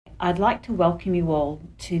I'd like to welcome you all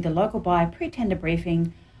to the Local Buy pre-tender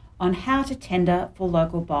briefing on how to tender for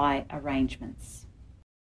local buy arrangements.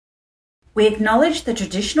 We acknowledge the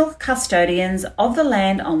traditional custodians of the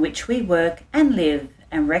land on which we work and live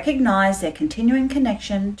and recognise their continuing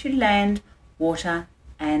connection to land, water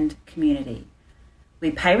and community.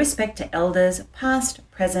 We pay respect to elders past,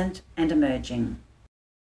 present and emerging.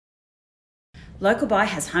 Local Buy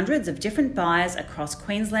has hundreds of different buyers across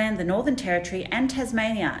Queensland, the Northern Territory and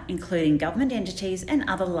Tasmania, including government entities and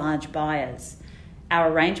other large buyers.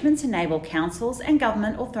 Our arrangements enable councils and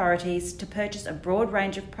government authorities to purchase a broad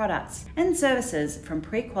range of products and services from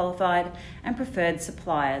pre-qualified and preferred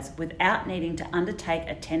suppliers without needing to undertake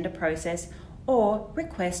a tender process or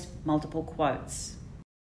request multiple quotes.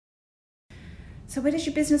 So where does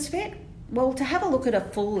your business fit? Well, to have a look at a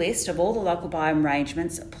full list of all the Local Buy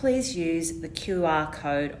arrangements, please use the QR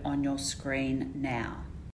code on your screen now.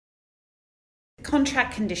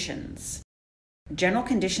 Contract conditions. General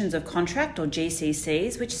conditions of contract, or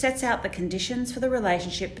GCCs, which sets out the conditions for the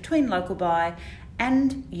relationship between Local Buy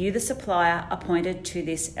and you, the supplier appointed to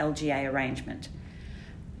this LGA arrangement.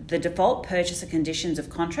 The default purchaser conditions of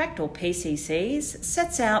contract, or PCCs,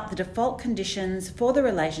 sets out the default conditions for the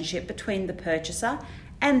relationship between the purchaser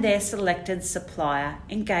and their selected supplier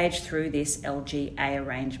engaged through this LGA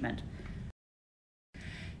arrangement.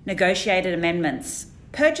 Negotiated amendments.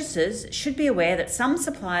 Purchasers should be aware that some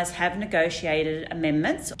suppliers have negotiated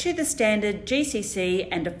amendments to the standard GCC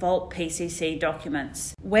and default PCC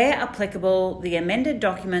documents. Where applicable, the amended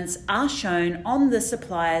documents are shown on the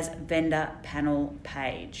supplier's vendor panel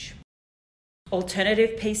page.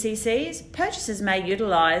 Alternative PCCs. Purchasers may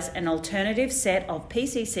utilise an alternative set of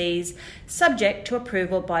PCCs subject to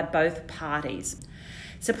approval by both parties.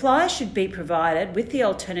 Suppliers should be provided with the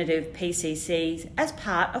alternative PCCs as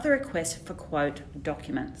part of the request for quote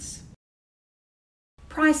documents.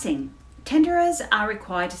 Pricing. Tenderers are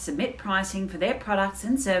required to submit pricing for their products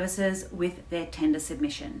and services with their tender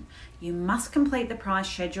submission. You must complete the price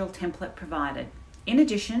schedule template provided. In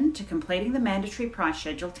addition to completing the mandatory price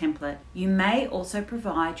schedule template, you may also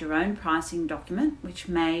provide your own pricing document, which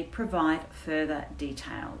may provide further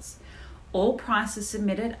details. All prices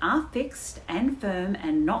submitted are fixed and firm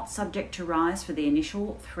and not subject to rise for the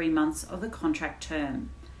initial 3 months of the contract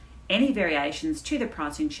term. Any variations to the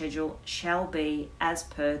pricing schedule shall be as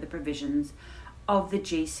per the provisions of the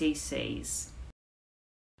GCCs.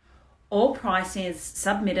 All prices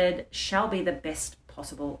submitted shall be the best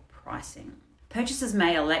possible pricing. Purchasers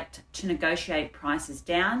may elect to negotiate prices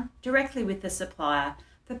down directly with the supplier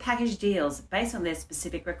for package deals based on their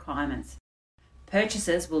specific requirements.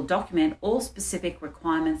 Purchasers will document all specific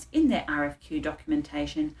requirements in their RFQ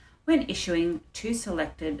documentation when issuing to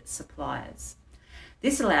selected suppliers.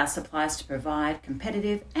 This allows suppliers to provide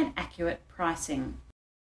competitive and accurate pricing.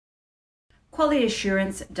 Quality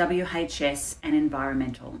assurance, WHS and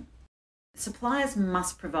environmental. Suppliers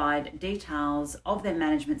must provide details of their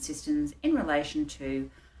management systems in relation to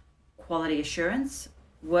quality assurance,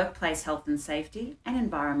 workplace health and safety, and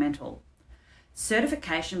environmental.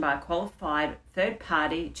 Certification by a qualified third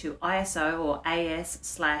party to ISO or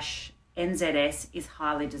AS/NZS is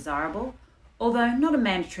highly desirable, although not a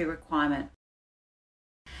mandatory requirement.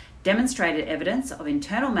 Demonstrated evidence of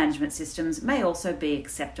internal management systems may also be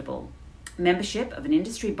acceptable. Membership of an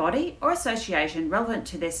industry body or association relevant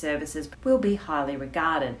to their services will be highly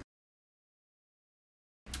regarded.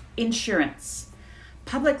 Insurance.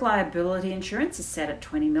 Public liability insurance is set at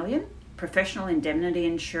 20 million. Professional indemnity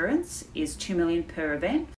insurance is 2 million per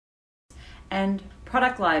event. And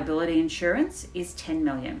product liability insurance is 10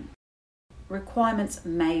 million. Requirements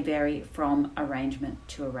may vary from arrangement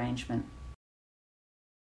to arrangement.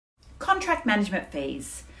 Contract management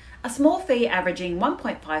fees. A small fee averaging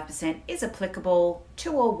 1.5% is applicable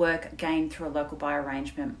to all work gained through a Local Buy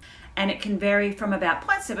arrangement, and it can vary from about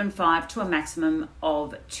 0.75 to a maximum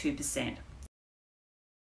of 2%.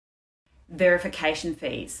 Verification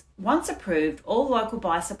fees. Once approved, all Local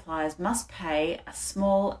Buy suppliers must pay a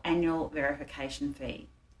small annual verification fee.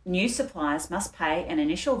 New suppliers must pay an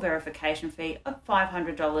initial verification fee of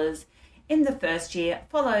 $500 in the first year,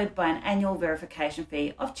 followed by an annual verification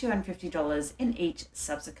fee of $250 in each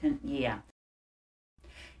subsequent year.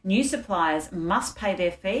 New suppliers must pay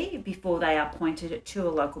their fee before they are appointed to a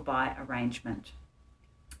Local Buy arrangement.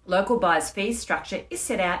 Local Buy's fee structure is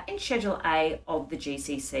set out in Schedule A of the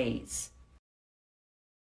GCCs.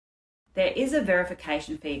 There is a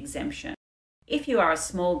verification fee exemption. If you are a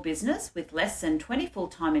small business with less than 20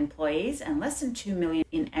 full-time employees and less than 2 million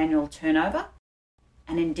in annual turnover,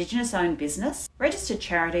 an Indigenous-owned business, registered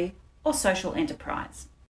charity or social enterprise.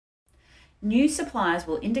 New suppliers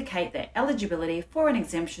will indicate their eligibility for an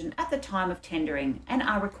exemption at the time of tendering and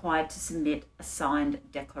are required to submit a signed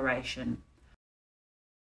declaration.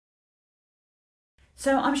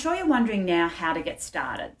 So I'm sure you're wondering now how to get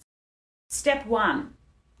started. Step 1,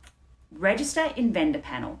 register in Vendor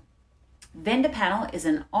Panel. Vendor Panel is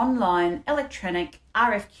an online electronic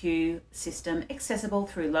RFQ system accessible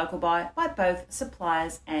through LocalBuy by both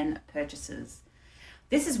suppliers and purchasers.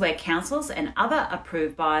 This is where councils and other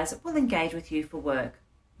approved buyers will engage with you for work.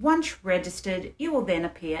 Once registered, you will then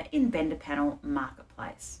appear in Vendor Panel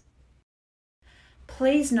Marketplace.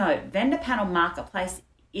 Please note, Vendor Panel Marketplace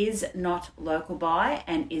is not LocalBuy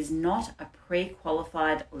and is not a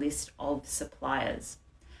pre-qualified list of suppliers.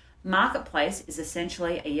 Marketplace is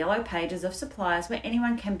essentially a yellow pages of suppliers where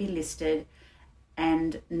anyone can be listed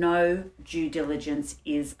and no due diligence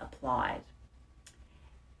is applied.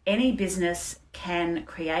 Any business can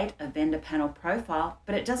create a vendor panel profile,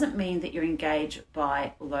 but it doesn't mean that you're engaged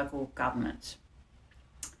by local government.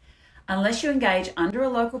 Unless you engage under a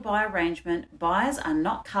LocalBuy arrangement, buyers are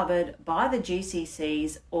not covered by the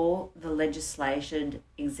GCCs or the legislated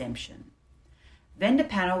exemption. Vendor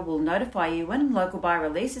Panel will notify you when LocalBuy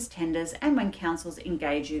releases tenders and when councils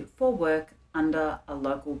engage you for work under a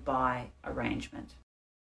LocalBuy arrangement.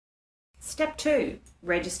 Step 2,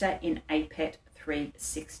 register in APET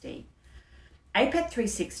 360. APET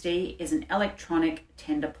 360 is an electronic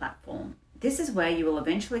tender platform. This is where you will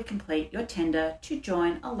eventually complete your tender to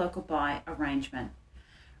join a LocalBuy arrangement.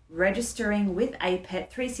 Registering with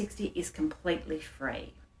APET 360 is completely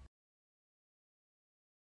free.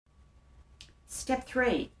 Step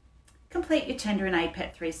 3, complete your tender in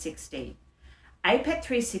APET 360. APET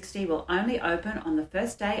 360 will only open on the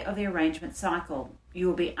first day of the arrangement cycle. You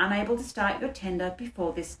will be unable to start your tender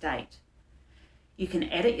before this date. You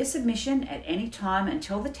can edit your submission at any time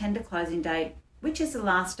until the tender closing date, which is the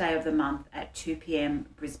last day of the month at 2 p.m.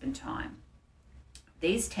 Brisbane time.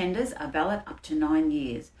 These tenders are valid up to 9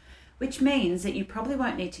 years, which means that you probably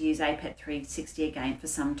won't need to use APET 360 again for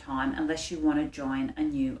some time unless you want to join a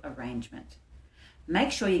new arrangement.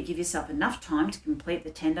 Make sure you give yourself enough time to complete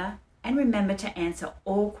the tender and remember to answer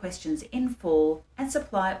all questions in full and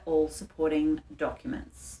supply all supporting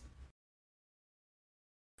documents.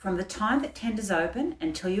 From the time that tenders open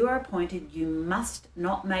until you are appointed, you must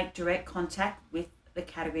not make direct contact with the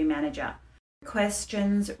category manager.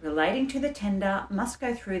 Questions relating to the tender must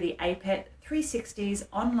go through the APET 360's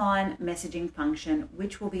online messaging function,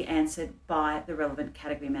 which will be answered by the relevant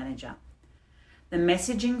category manager. The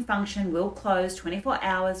messaging function will close 24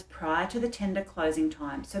 hours prior to the tender closing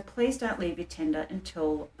time, so please don't leave your tender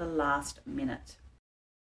until the last minute.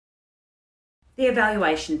 The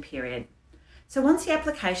evaluation period. So once the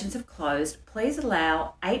applications have closed, please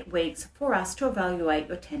allow 8 weeks for us to evaluate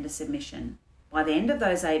your tender submission. By the end of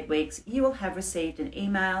those 8 weeks, you will have received an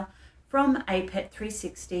email from APET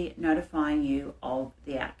 360 notifying you of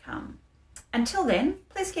the outcome. Until then,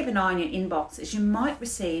 please keep an eye on your inbox as you might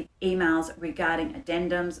receive emails regarding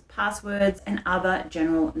addendums, passwords, and other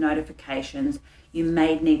general notifications. You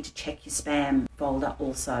may need to check your spam folder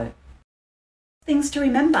also. Things to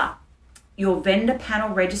remember. Your vendor panel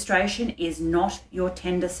registration is not your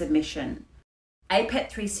tender submission. APET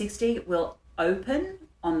 360 will open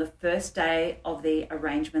on the first day of the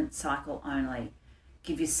arrangement cycle only.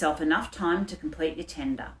 Give yourself enough time to complete your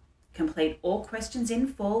tender. Complete all questions in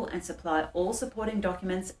full and supply all supporting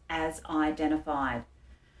documents as identified.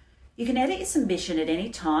 You can edit your submission at any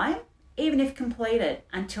time, even if completed,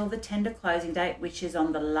 until the tender closing date, which is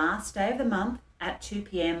on the last day of the month at 2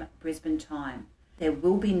 p.m. Brisbane time. There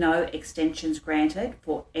will be no extensions granted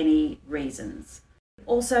for any reasons.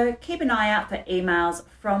 Also, keep an eye out for emails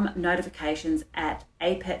from notifications at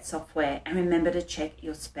APET Software and remember to check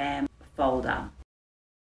your spam folder.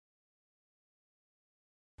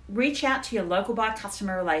 Reach out to your LocalBuy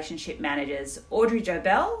customer relationship managers, Audrey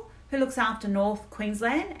Jobell, who looks after North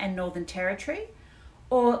Queensland and Northern Territory,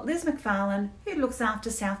 or Liz McFarlane, who looks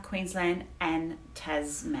after South Queensland and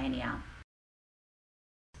Tasmania.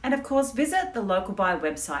 And of course, visit the LocalBuy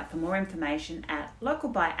website for more information at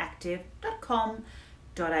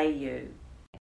localbuyactive.com.au.